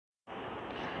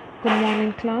Good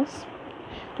morning, class.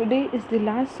 Today is the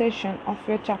last session of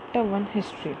your Chapter 1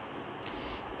 History.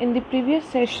 In the previous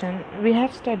session, we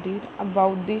have studied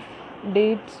about the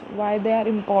dates, why they are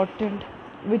important,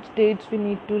 which dates we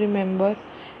need to remember,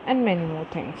 and many more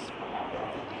things.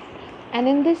 And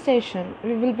in this session,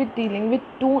 we will be dealing with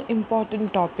two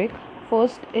important topics.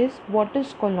 First is what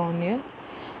is colonial,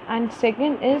 and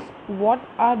second is what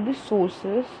are the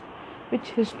sources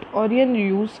which historians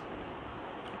use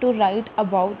to write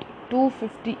about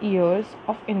 250 years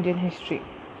of Indian history.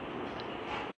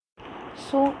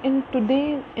 So, in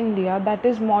today's India, that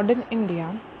is modern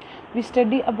India, we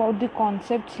study about the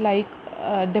concepts like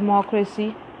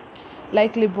democracy,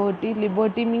 like liberty.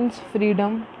 Liberty means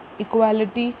freedom.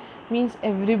 Equality means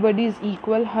everybody is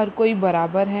equal. हर कोई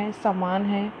बराबर है, समान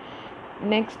है.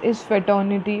 Next is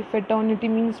fraternity. Fraternity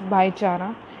means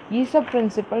भाईचारा. ये सब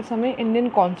principles हमें Indian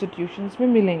constitutions में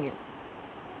मिलेंगे.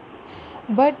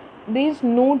 But there is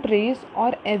no trace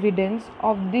or evidence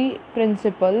of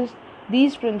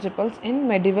these principles in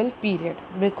medieval period,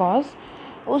 because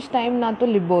उस टाइम ना तो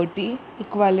लिबर्टी,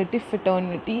 इक्वालिटी,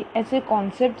 फ्रेटर्निटी ऐसे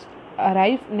कॉन्सेप्ट्स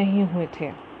अराइव नहीं हुए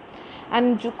थे.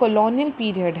 एंड जो कॉलोनियल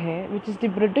पीरियड है, which is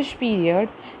the British period,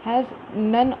 has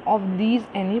none of these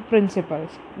any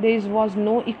principles. There was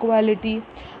no equality,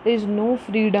 there is no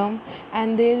freedom,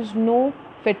 and there is no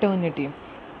fraternity.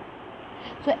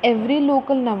 So every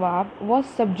local Nawab was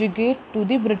subjugate to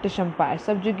the British Empire.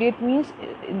 Subjugate means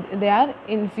they are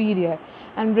inferior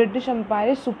and British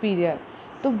Empire is superior.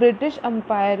 तो British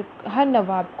empire हर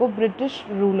नवाब को British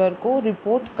ruler को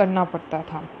report करना पड़ता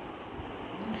था.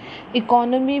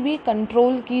 Economy भी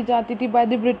control की जाती थी by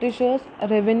the Britishers.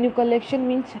 Revenue collection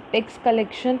means tax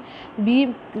collection भी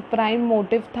प्राइम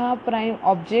मोटिव था, प्राइम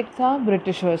ऑब्जेक्ट था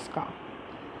ब्रिटिशर्स का.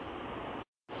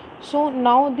 So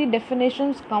now the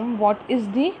definitions come. What is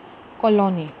the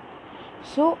colony?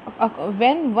 So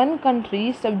when one country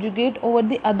subjugate over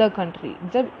the other country,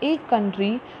 जब एक country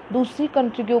दूसरी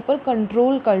country के ऊपर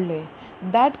control कर ले,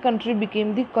 that country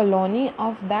became the colony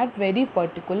of that very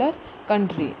particular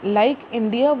country. Like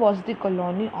India was the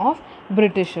colony of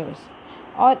Britishers.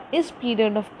 और इस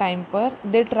period of time पर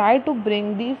they try to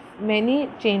bring the many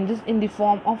changes in the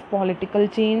form of political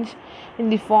change, in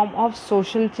the form of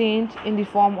social change, in the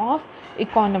form of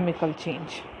economical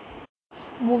change.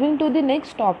 Moving to the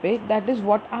next topic, that is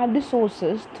what are the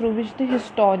sources through which the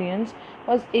historians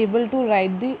was able to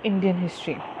write the Indian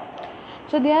history.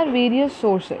 So there are various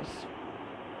sources.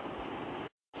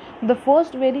 The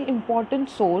first very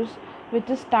important source which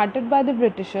is started by the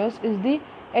Britishers is the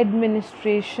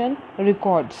administration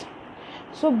records.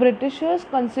 So Britishers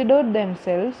considered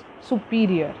themselves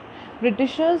superior.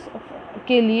 Britishers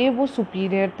के लिए वो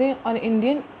superior थे और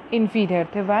Indian inferior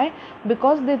थे. Why?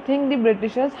 Because they think the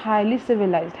Britishers highly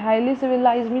civilized. Highly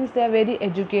civilized means they are very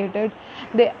educated.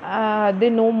 They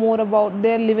know more about,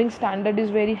 their living standard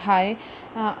is very high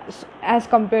as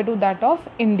compared to that of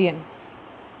Indian.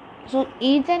 So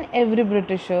each and every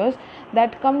Britishers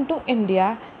that come to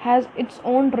India has its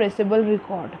own traceable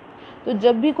record. तो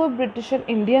जब भी कोई britisher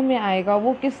India में आएगा,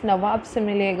 वो किस नवाब से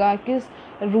मिलेगा, किस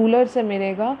रूलर से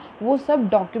मिलेगा, वो सब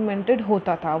डॉक्यूमेंटेड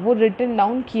होता था, वो रिटन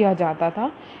डाउन किया जाता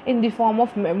था in the form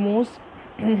of memos,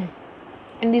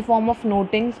 in the form of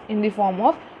notings, in the form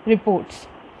of reports.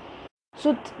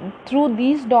 So through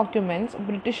these documents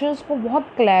Britishers को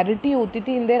बहुत क्लैरिटी होती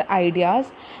थी इन देयर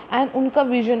आइडियाज़ एंड उनका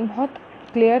विजन बहुत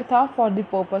क्लियर था for the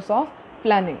purpose of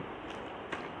planning.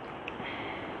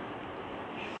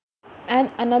 And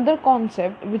another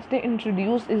concept which they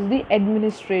introduced is the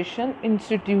administration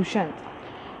institution,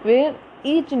 where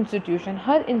each institution,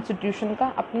 हर institution का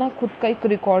अपना खुद का एक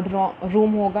रिकॉर्ड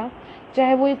रूम होगा.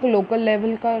 चाहे वो एक लोकल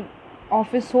लेवल का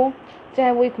ऑफिस हो,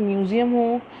 चाहे वो एक म्यूजियम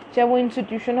हो, चाहे वो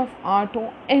इंस्टीट्यूशन ऑफ आर्ट हो,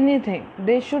 anything,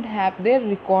 they should have their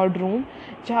record room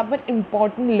जहाँ पर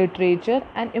important literature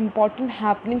and important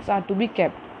happenings are to be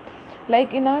kept.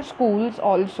 Like in our schools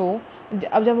also,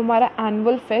 अब जब हमारा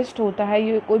एनुअल फेस्ट होता है,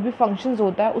 ये कोई भी फंक्शंस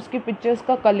होता है, उसके पिक्चर्स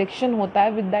का कलेक्शन होता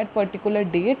है with that particular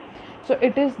date. So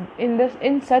it is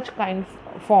in such kind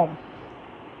form,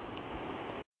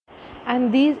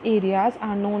 and these areas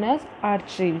are known as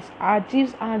archives.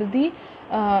 Archives are the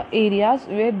areas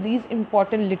where these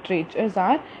important literatures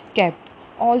are kept.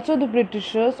 Also the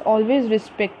Britishers always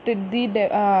respected the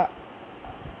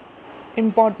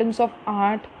importance of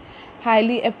art,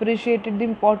 highly appreciated the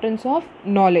importance of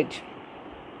knowledge.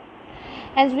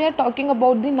 As we are talking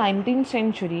about the 19th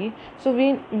century, so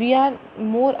we are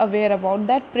more aware about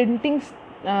that printing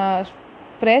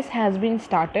press has been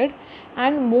started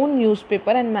and more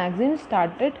newspaper and magazines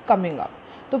started coming up.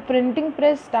 तो printing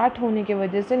press start होने की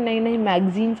वजह से नई नई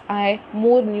magazines आए,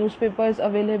 more newspapers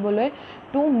available है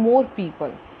to more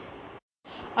people.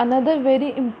 Another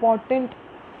very important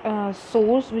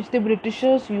source which the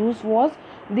Britishers used was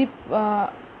the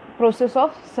process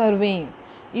of surveying.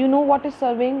 You know what is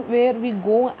surveying? Where we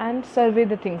go and survey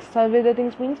the things. Survey the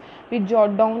things means we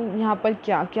jot down यहाँ पर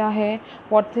क्या क्या है,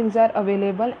 what things are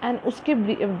available, and उसके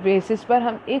basis पर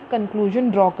हम एक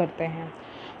conclusion draw करते हैं.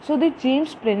 So the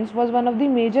James Prince was one of the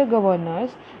major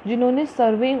governors जिन्होंने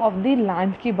सर्वेइंग ऑफ द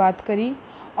लैंड की बात करी,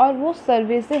 और वो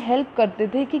सर्वे से हेल्प करते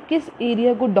थे कि किस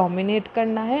एरिया को डोमिनेट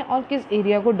करना है और किस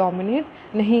एरिया को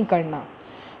डोमिनेट नहीं करना.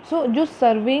 सो जो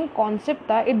सर्वेइंग कॉन्सेप्ट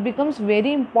था, it becomes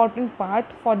very important part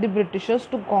for the Britishers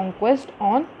to conquest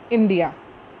on India.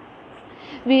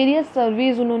 Various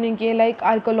surveys उन्होंने किए, like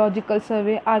archaeological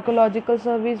survey. Archaeological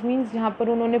surveys means जहाँ पर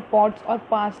उन्होंने पॉट्स और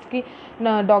पास्ट की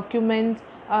डॉक्यूमेंट्स,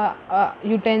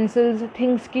 यूटेंसिल्स,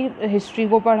 थिंग्स की हिस्ट्री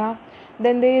को पढ़ा.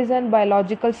 Then there is an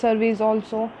biological surveys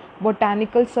also,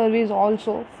 botanical surveys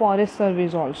also, forest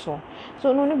surveys also. सो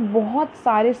उन्होंने बहुत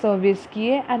सारे सर्वेज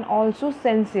किए. And also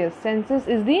census. Census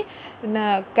is the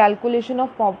calculation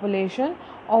of population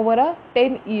over a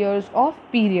 10 years of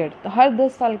period. तो हर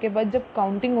 10 साल के बाद जब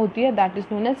काउंटिंग होती है, that is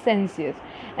known as census.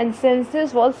 And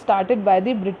census was started by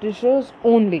the Britishers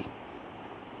only.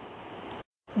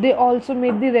 They also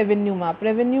made the revenue map.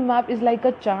 Revenue map is like a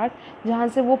chart, जहाँ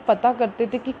से वो पता करते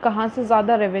थे कि कहाँ से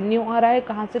ज़्यादा रेवेन्यू आ रहा है,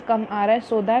 कहाँ से कम आ रहा है,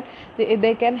 so that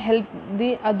they can help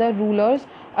the other rulers,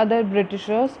 other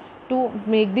Britishers to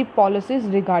make the policies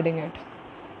regarding it.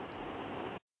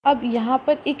 अब यहाँ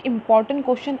पर एक इम्पॉर्टेंट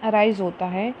क्वेश्चन अराइज होता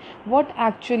है, what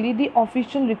actually the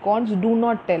official records do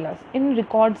not tell us. In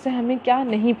record से हमें क्या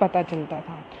नहीं पता चलता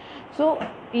था. सो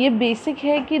ये बेसिक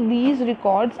है कि these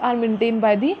records are maintain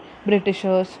by the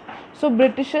Britishers. So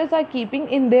Britishers are keeping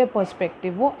in their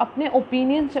perspective. वो अपने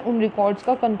ओपिनियन से उन रिकॉर्ड्स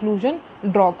का कंक्लूजन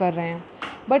ड्रॉ कर रहे हैं.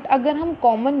 बट अगर हम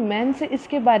कॉमन मैन से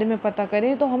इसके बारे में पता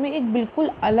करें तो हमें एक बिल्कुल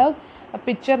अलग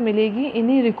पिक्चर मिलेगी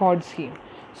इन्हीं रिकॉर्ड्स की.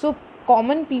 सो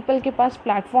कॉमन पीपल के पास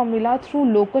प्लेटफॉर्म मिला through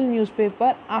local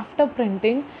newspaper. After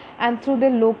printing and through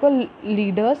their local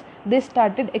leaders, they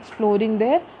started exploring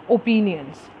their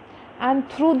opinions. And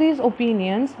through these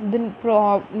opinions, the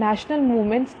national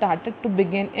movement started to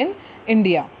begin in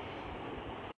India.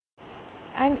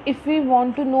 And if we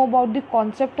want to know about the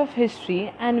concept of history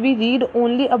and we read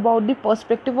only about the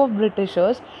perspective of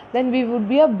Britishers, then we would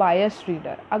be a biased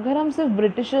reader. अगर हम सिर्फ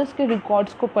Britishers के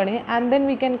records को पढ़ें and then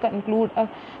we can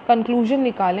conclusion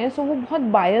निकालें, so वो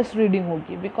बहुत biased reading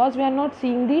होगी, because we are not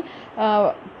seeing the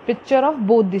picture of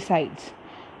both the sides.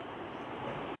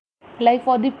 Like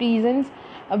for the peasants,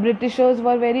 Britishers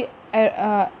were very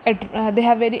they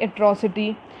have very atrocity.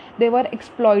 They were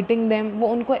exploiting them. वो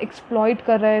उनको exploit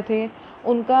कर रहे थे.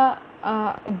 उनका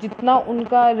जितना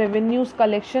उनका revenues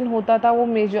collection होता था वो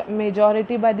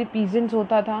majority by the peasants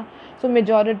होता था. So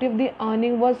majority of the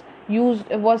earning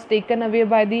was taken away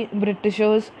by the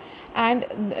Britishers, and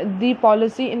the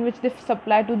policy in which they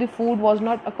supply to the food was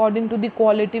not according to the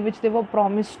quality which they were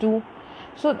promised to.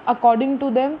 So according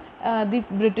to them, the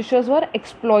Britishers were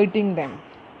exploiting them.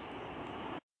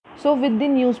 So with the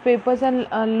newspapers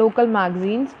and local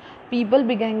magazines, people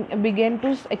began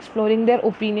to exploring their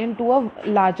opinion to a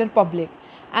larger public.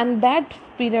 And that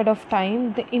period of time,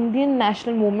 the Indian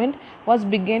national movement was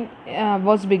began,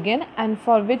 and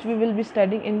for which we will be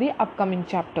studying in the upcoming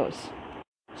chapters.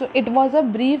 So it was a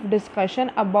brief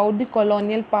discussion about the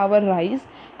colonial power rise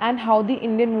and how the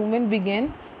Indian movement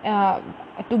began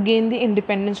to gain the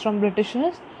independence from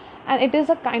Britishers. And it is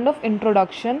a kind of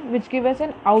introduction which gives us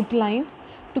an outline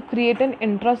to create an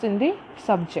interest in the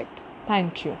subject.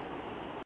 Thank you.